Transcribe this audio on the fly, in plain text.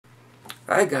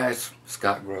Hi guys,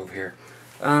 Scott Grove here.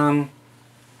 As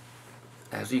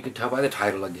you can tell by the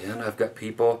title again, I've got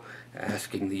people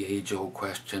asking the age-old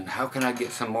question, how can I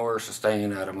get some more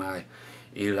sustain out of my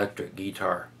electric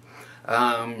guitar?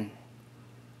 I'm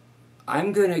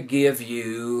going to give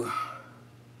you,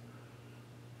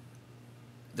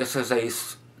 this is a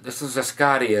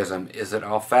Scottyism. Is it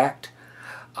all fact?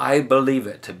 I believe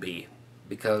it to be,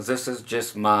 because this is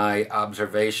just my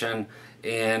observation,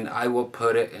 and I will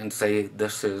put it and say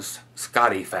this is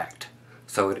Scotty fact.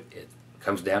 So it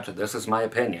comes down to this is my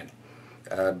opinion,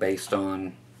 based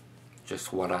on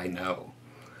just what I know.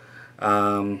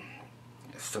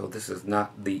 So this is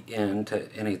not the end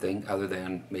to anything other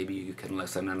than maybe you can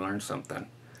listen and learn something.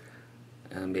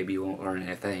 And maybe you won't learn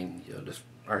anything, you'll just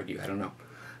argue, I don't know.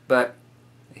 But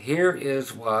here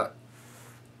is what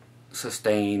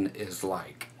sustain is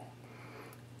like.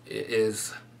 It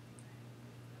is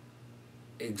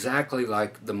exactly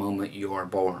like the moment you are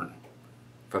born.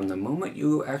 From the moment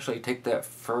you actually take that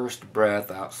first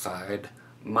breath outside,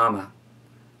 mama,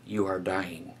 you are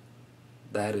dying.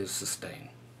 That is sustain.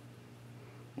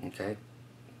 Okay?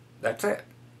 That's it.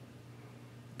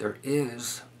 There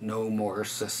is no more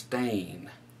sustain.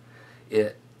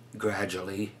 It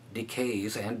gradually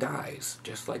decays and dies,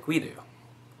 just like we do.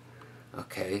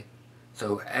 Okay?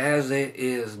 So as it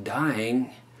is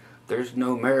dying, there's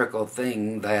no miracle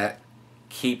thing that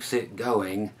keeps it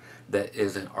going that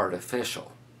isn't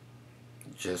artificial,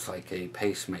 just like a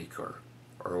pacemaker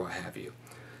or what have you.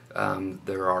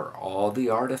 There are all the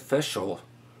artificial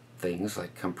things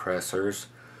like compressors,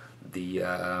 the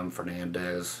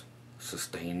Fernandez,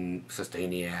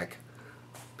 Sustainiac,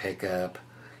 pickup,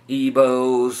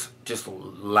 EBOs, just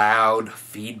loud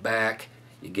feedback.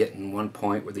 You get in one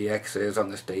point where the X is on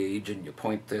the stage and you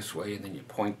point this way and then you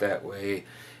point that way,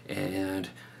 and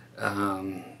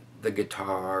the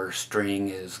guitar string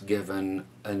is given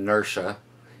inertia,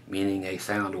 meaning a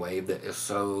sound wave that is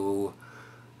so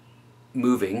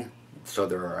moving, so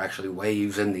there are actually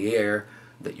waves in the air,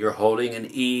 that you're holding an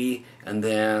E, and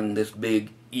then this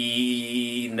big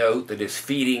E note that is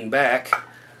feeding back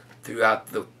throughout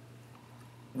the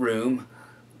room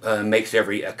makes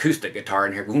every acoustic guitar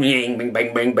in here bing, bing,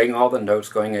 bing, bing, bing, all the notes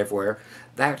going everywhere.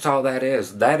 That's all that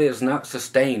is. That is not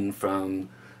sustained from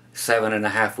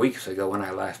 7.5 weeks ago when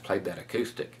I last played that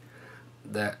acoustic.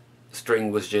 That string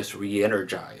was just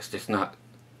re-energized. It's not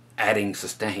adding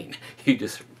sustain. You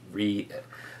just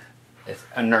it's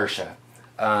inertia.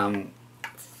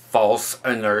 False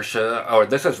inertia, or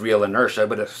this is real inertia,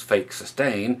 but it's fake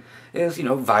sustain, is, you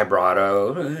know,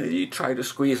 vibrato. You try to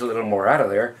squeeze a little more out of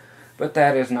there, but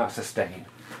that is not sustain.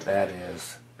 That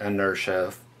is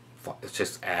inertia. It's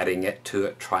just adding it to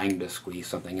it, trying to squeeze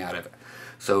something out of it.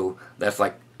 So that's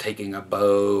like taking a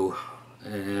bow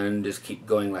and just keep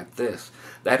going like this.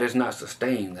 That is not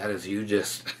sustain. That is you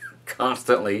just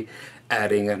constantly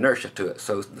adding inertia to it.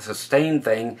 So the sustain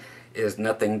thing is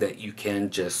nothing that you can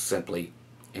just simply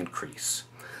increase.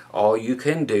 All you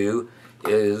can do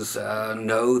is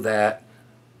know that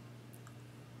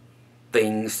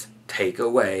things take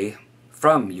away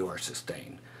from your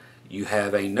sustain. You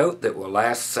have a note that will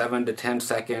last 7 to 10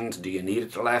 seconds. Do you need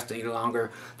it to last any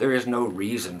longer? There is no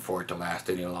reason for it to last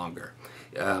any longer.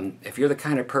 If you're the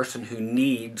kind of person who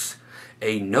needs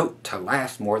a note to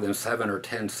last more than 7 or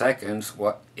 10 seconds,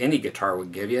 what any guitar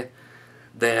would give you,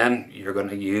 then you're going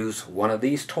to use one of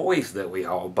these toys that we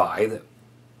all buy that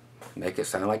make it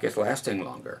sound like it's lasting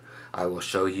longer. I will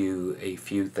show you a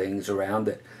few things around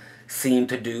that seem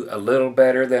to do a little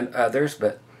better than others,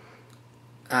 but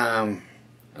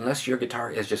unless your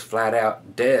guitar is just flat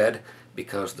out dead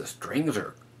because the strings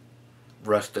are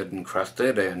rusted and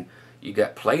crusted and you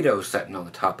got Play-Doh sitting on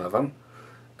the top of them,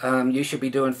 you should be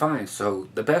doing fine. So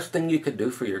the best thing you could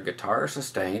do for your guitar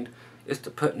sustain is to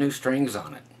put new strings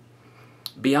on it.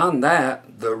 Beyond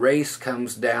that, the race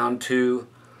comes down to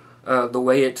the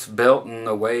way it's built and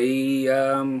the way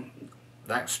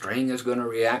that string is going to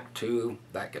react to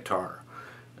that guitar.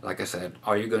 Like I said,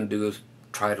 all you're going to do is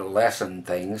try to lessen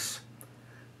things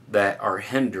that are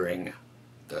hindering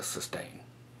the sustain.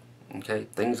 Okay,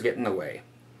 things get in the way.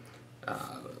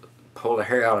 Pull the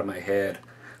hair out of my head,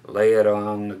 lay it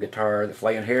on the guitar that's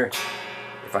laying here.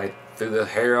 If I threw the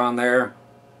hair on there,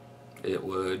 it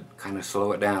would kind of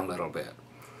slow it down a little bit.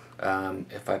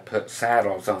 If I put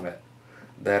saddles on it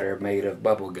that are made of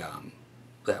bubble gum,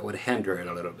 that would hinder it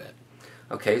a little bit.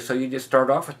 Okay, so you just start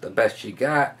off with the best you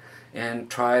got and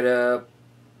try to,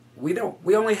 we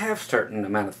only have a certain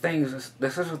amount of things.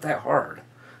 This isn't that hard.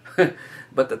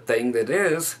 But the thing that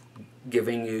is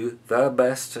giving you the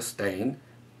best sustain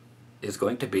is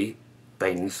going to be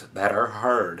things that are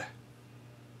hard.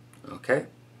 Okay?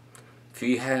 If If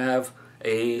you have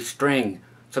a string,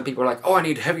 some people are like, oh, I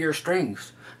need heavier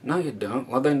strings. No, you don't.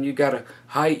 Well, then you got a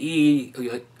high E.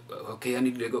 You're like, okay, I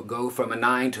need to go from a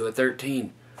 9 to a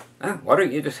 13. Why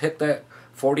don't you just hit that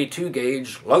 42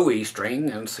 gauge low E string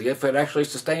and see if it actually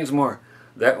sustains more?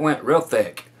 That went real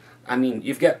thick. I mean,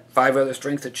 you've got 5 other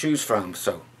strings to choose from,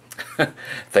 so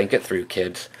think it through,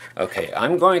 kids. Okay,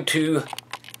 I'm going to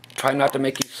try not to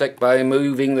make you sick by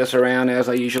moving this around as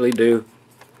I usually do.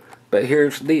 But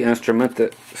here's the instrument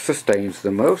that sustains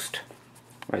the most.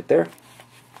 Right there.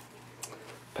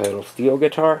 Pedal steel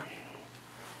guitar.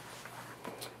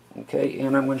 Okay,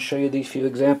 and I'm going to show you these few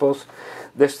examples.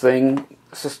 This thing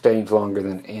sustains longer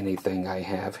than anything I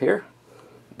have here.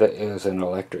 That is an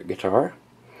electric guitar.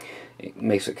 It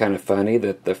makes it kind of funny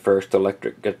that the first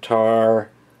electric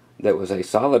guitar that was a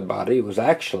solid body was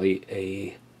actually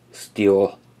a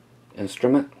steel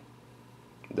instrument.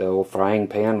 The old frying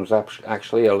pan was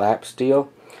actually a lap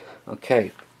steel.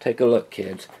 Okay, take a look,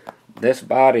 kids. This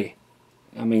body,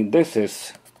 I mean, this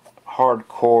is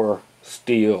hardcore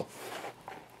steel.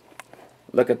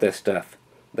 Look at this stuff.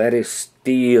 That is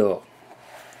steel.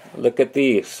 Look at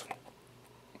these.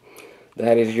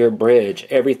 That is your bridge.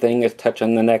 Everything is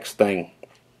touching the next thing.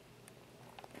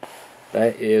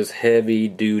 That is heavy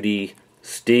duty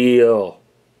steel.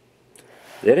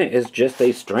 Then it is just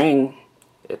a string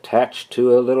attached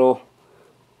to a little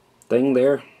thing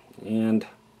there, and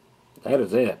that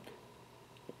is it.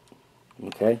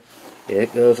 Okay,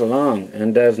 it goes along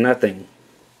and does nothing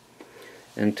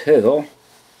until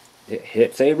it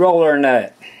hits a roller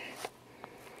nut.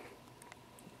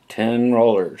 10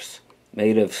 rollers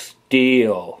made of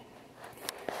steel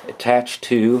attached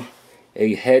to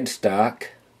a headstock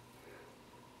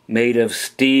made of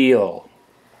steel.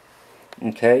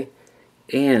 Okay,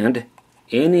 and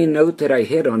any note that I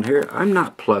hit on here, I'm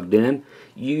not plugged in.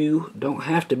 You don't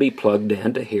have to be plugged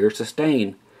in to hear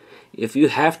sustain. If you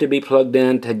have to be plugged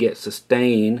in to get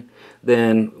sustain,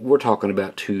 then we're talking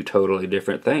about 2 totally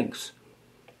different things.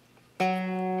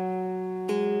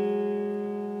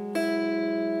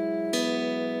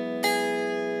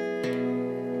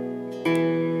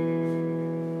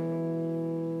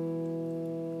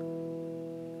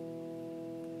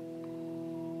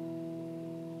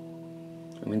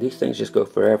 I mean, these things just go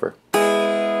forever.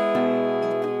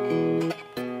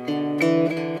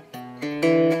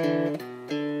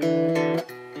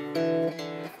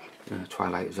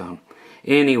 Twilight Zone.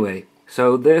 Anyway,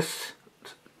 so this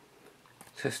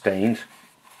sustains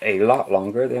a lot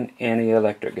longer than any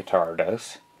electric guitar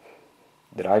does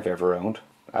that I've ever owned,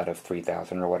 out of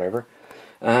 3,000 or whatever.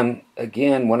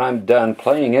 Again, when I'm done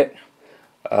playing it,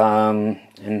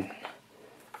 and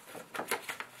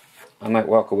I might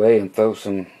walk away and throw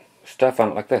some stuff on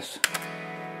it like this.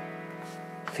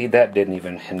 See, that didn't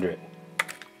even hinder it.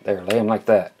 There, lay them like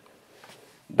that.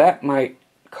 That might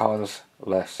cause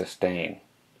less sustain.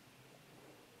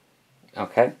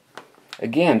 Okay?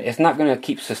 Again, it's not going to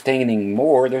keep sustaining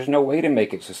more. There's no way to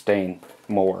make it sustain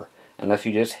more unless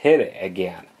you just hit it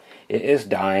again. It is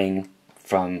dying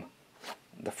from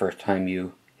the first time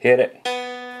you hit it.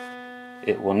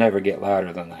 It will never get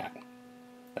louder than that.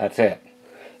 That's it.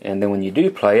 And then when you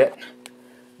do play it,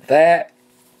 that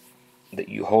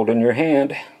you hold in your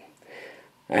hand,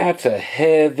 that's a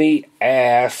heavy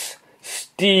ass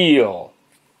steel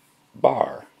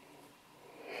bar.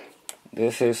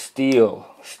 This is steel,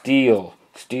 steel,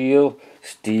 steel,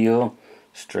 steel.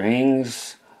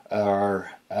 Strings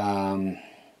are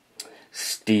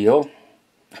steel.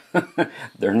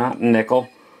 They're not nickel.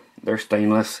 They're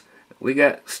stainless. We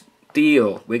got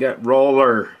steel. We got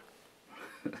rollers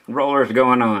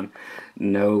going on.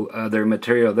 No other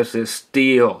material. This is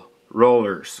steel.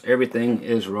 Rollers. Everything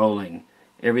is rolling.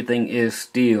 Everything is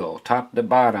steel. Top to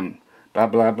bottom. Blah,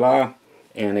 blah, blah.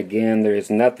 And again, there is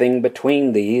nothing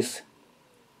between these.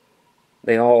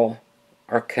 They all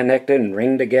are connected and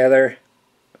ring together.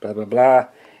 Blah, blah, blah.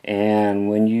 And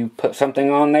when you put something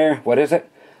on there, what is it?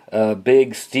 A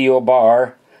big steel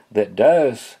bar that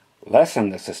does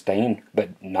lessen the sustain,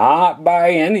 but not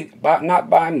by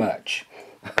much.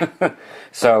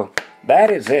 So that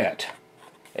is it.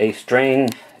 A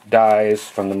string dies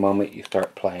from the moment you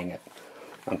start playing it.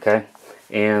 Okay?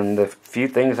 And the few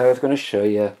things I was going to show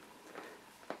you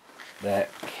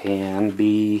that can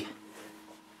be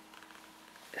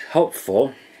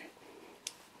helpful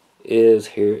is,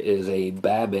 here is a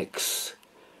Babbitt's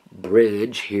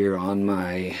bridge here on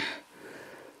my,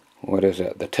 what is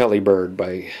it, the Tellybird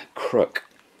by Crook.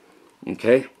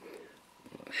 Okay,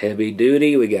 heavy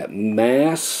duty. We got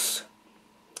mass.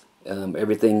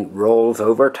 Everything rolls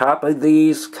over top of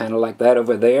these, kind of like that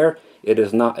over there. It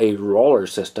is not a roller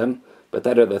system. But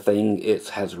that other thing, it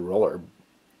has a roller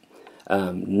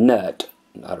nut,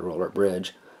 not a roller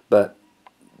bridge, but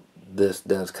this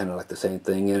does kind of like the same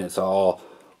thing, and it's all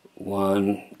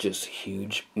one just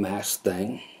huge mass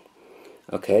thing.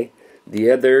 Okay, the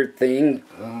other thing,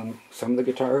 some of the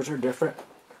guitars are different.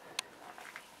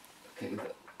 Okay,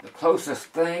 the closest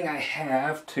thing I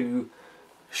have to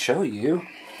show you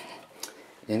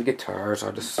in guitars,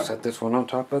 I'll just set this one on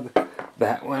top of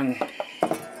that one.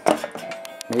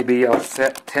 Maybe I'll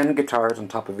set 10 guitars on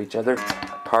top of each other.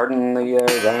 Pardon the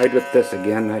ride with this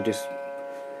again.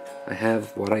 I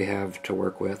have what I have to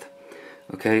work with.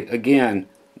 Okay, again,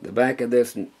 the back of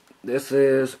this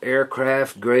is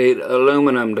aircraft grade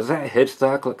aluminum. Does that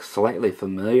headstock look slightly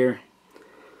familiar?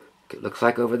 It looks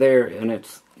like over there, and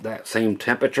it's that same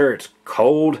temperature. It's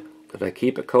cold, because I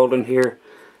keep it cold in here.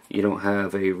 You don't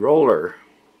have a roller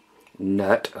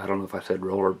nut. I don't know if I said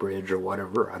roller bridge or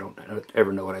whatever. I don't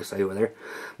ever know what I say over there.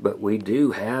 But we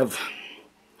do have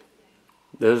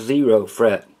the 0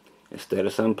 fret instead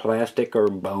of some plastic or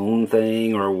bone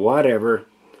thing or whatever.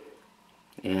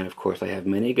 And of course I have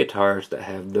many guitars that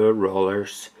have the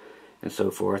rollers and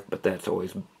so forth, but that's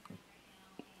always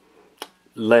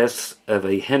less of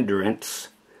a hindrance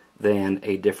than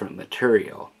a different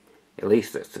material. At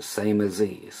least it's the same as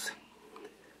these.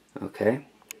 Okay,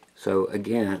 so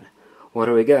again, what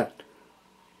do we got?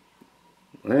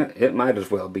 Well, it might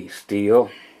as well be steel.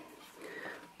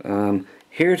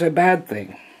 Here's a bad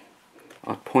thing.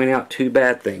 I'll point out 2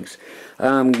 bad things.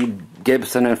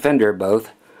 Gibson and Fender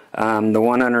both. The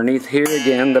one underneath here,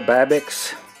 again, the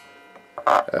Babix.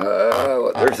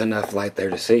 There's enough light there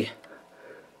to see.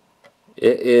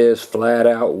 It is flat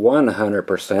out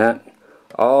 100%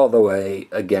 all the way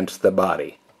against the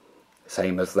body.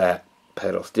 Same as that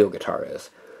pedal steel guitar is.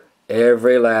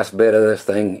 Every last bit of this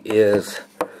thing is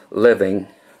living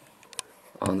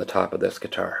on the top of this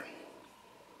guitar.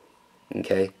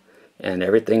 Okay? And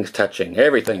everything's touching.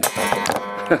 Everything's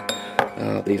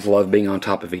touching. These love being on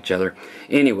top of each other.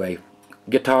 Anyway,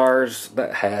 guitars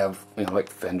that have, you know, like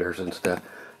Fenders and stuff,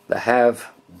 that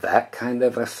have that kind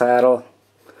of a saddle,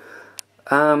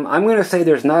 I'm going to say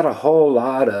there's not a whole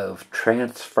lot of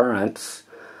transference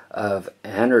of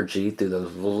energy through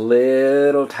those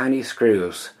little tiny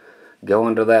screws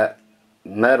going to that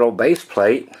metal base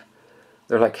plate.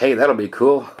 They're like, hey, that'll be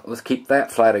cool. Let's keep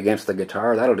that flat against the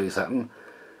guitar. That'll do something.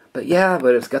 But yeah,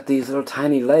 but it's got these little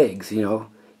tiny legs, you know.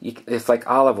 It's like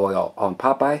olive oil on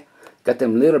Popeye. Got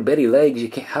them little bitty legs. You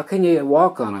can't. How can you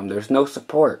walk on them? There's no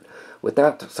support.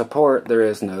 Without support, there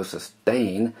is no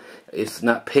sustain. It's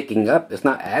not picking up. It's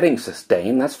not adding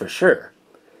sustain. That's for sure.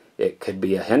 It could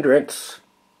be a hindrance.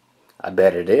 I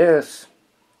bet it is.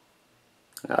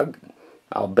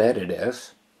 I'll bet it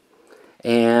is.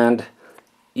 And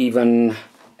even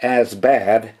as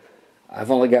bad,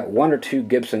 I've only got 1 or 2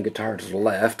 Gibson guitars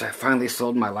left. I finally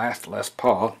sold my last Les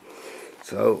Paul.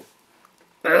 So,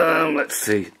 let's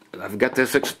see. I've got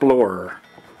this Explorer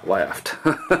left.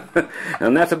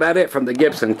 And that's about it from the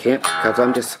Gibson camp, because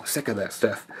I'm just sick of that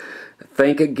stuff.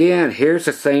 Think again. Here's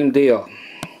the same deal.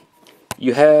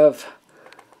 You have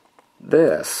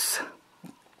this.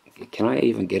 Can I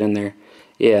even get in there?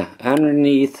 Yeah,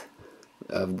 underneath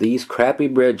of these crappy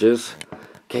bridges,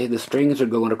 okay, the strings are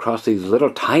going across these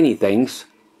little tiny things.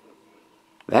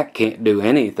 That can't do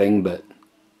anything but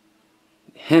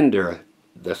hinder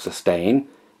the sustain,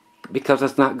 because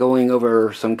it's not going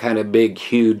over some kind of big,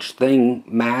 huge thing,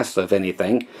 mass of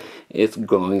anything. It's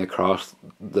going across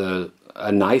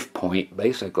a knife point,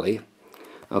 basically.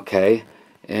 Okay,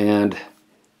 and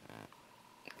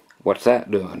what's that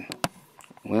doing?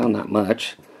 Well, not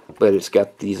much, but it's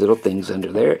got these little things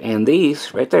under there, and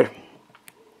these right there.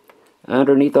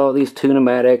 Underneath all these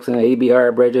Tune-o-matics and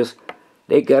ABR bridges,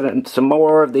 they got some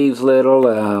more of these little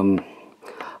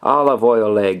olive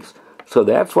oil legs. So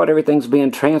that's what everything's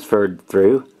being transferred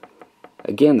through.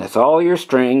 Again, that's all your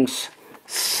strings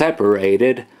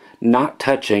separated, not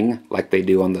touching like they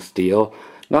do on the steel,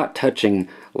 not touching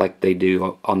like they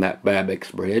do on that Babix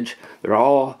bridge. They're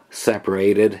all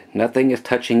separated. Nothing is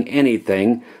touching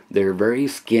anything. They're very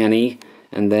skinny,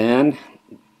 and then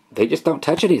they just don't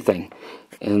touch anything.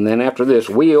 And then after this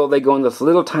wheel, they go in this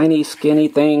little tiny skinny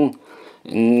thing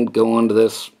and go into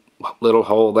this little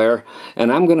hole there.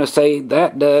 And I'm going to say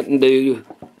that doesn't do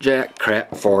jack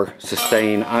crap for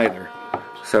sustain either.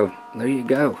 So there you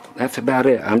go. That's about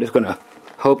it. I'm just going to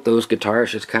hope those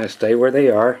guitars just kind of stay where they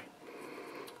are.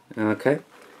 Okay.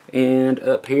 And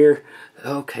up here,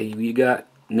 okay, you got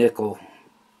nickel,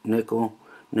 nickel,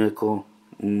 nickel,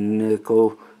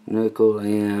 nickel, nickel,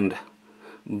 and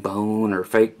bone or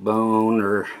fake bone,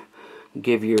 or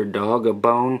give your dog a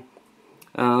bone.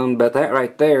 But that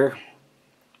right there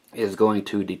is going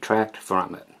to detract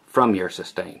from it, from your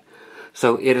sustain.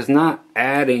 So it is not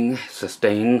adding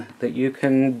sustain that you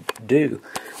can do,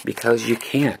 because you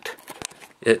can't.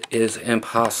 It is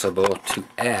impossible to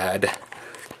add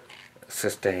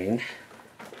sustain.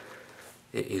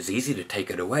 It is easy to take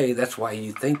it away. That's why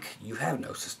you think you have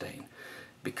no sustain,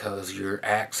 because your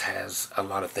axe has a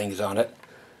lot of things on it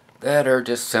that are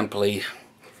just simply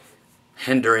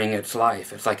hindering its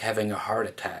life. It's like having a heart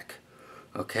attack.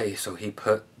 Okay, so he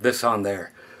put this on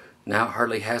there. Now it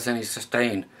hardly has any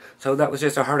sustain. So that was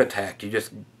just a heart attack. You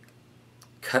just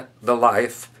cut the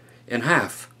life in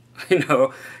half. You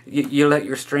know, you let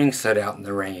your string sit out in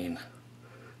the rain.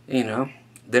 You know,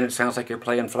 then it sounds like you're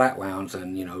playing flat wounds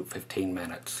in, 15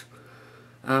 minutes.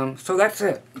 So that's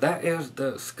it. That is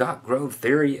the Scott Grove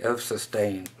theory of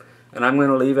sustain. And I'm going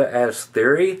to leave it as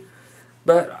theory,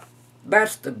 but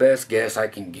that's the best guess I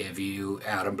can give you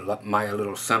out of my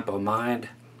little simple mind.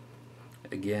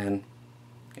 Again,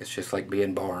 it's just like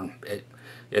being born.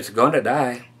 It's going to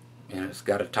die, and it's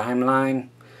got a timeline.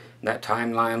 That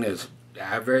timeline is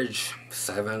average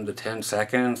 7 to 10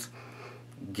 seconds,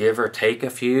 give or take a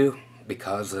few,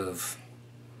 because of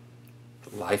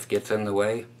life gets in the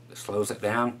way. It slows it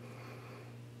down.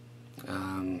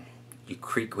 You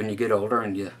creak when you get older,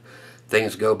 and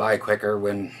things go by quicker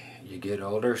when you get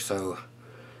older. So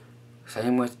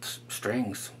same with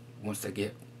strings. Once they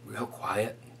get real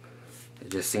quiet, it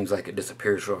just seems like it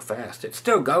disappears real fast. It's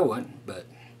still going, but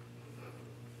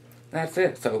that's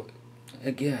it. So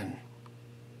again,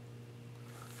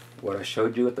 what I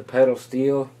showed you with the pedal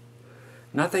steel,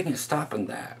 nothing is stopping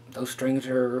that. Those strings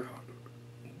are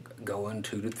going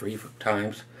 2 to 3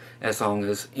 times as long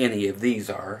as any of these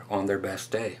are on their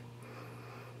best day.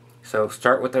 So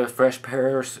start with a fresh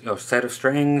pair, set of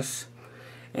strings,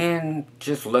 and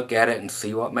just look at it and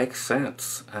see what makes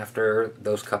sense after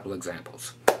those couple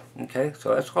examples. Okay,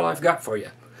 so that's all I've got for you.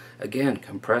 Again,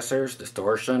 compressors,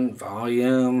 distortion,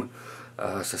 volume,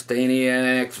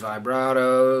 sustainiacs,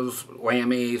 vibratos,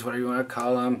 whammies, whatever you want to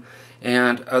call them,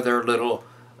 and other little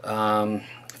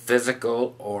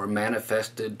physical or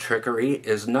manifested trickery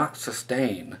is not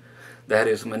sustain. That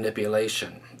is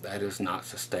manipulation. That is not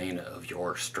sustain of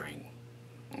your string.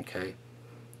 Okay?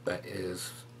 That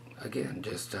is, again,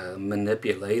 just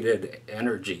manipulated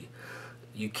energy.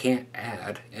 You can't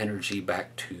add energy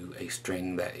back to a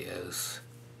string that is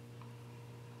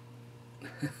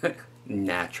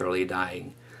naturally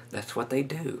dying. That's what they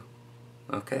do.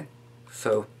 Okay?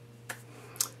 So,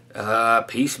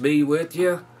 peace be with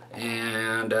you,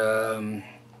 and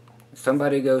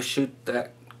somebody go shoot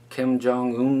that Kim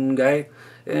Jong-un guy,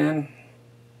 and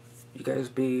you guys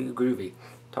be groovy.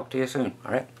 Talk to you soon.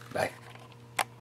 Alright? Bye.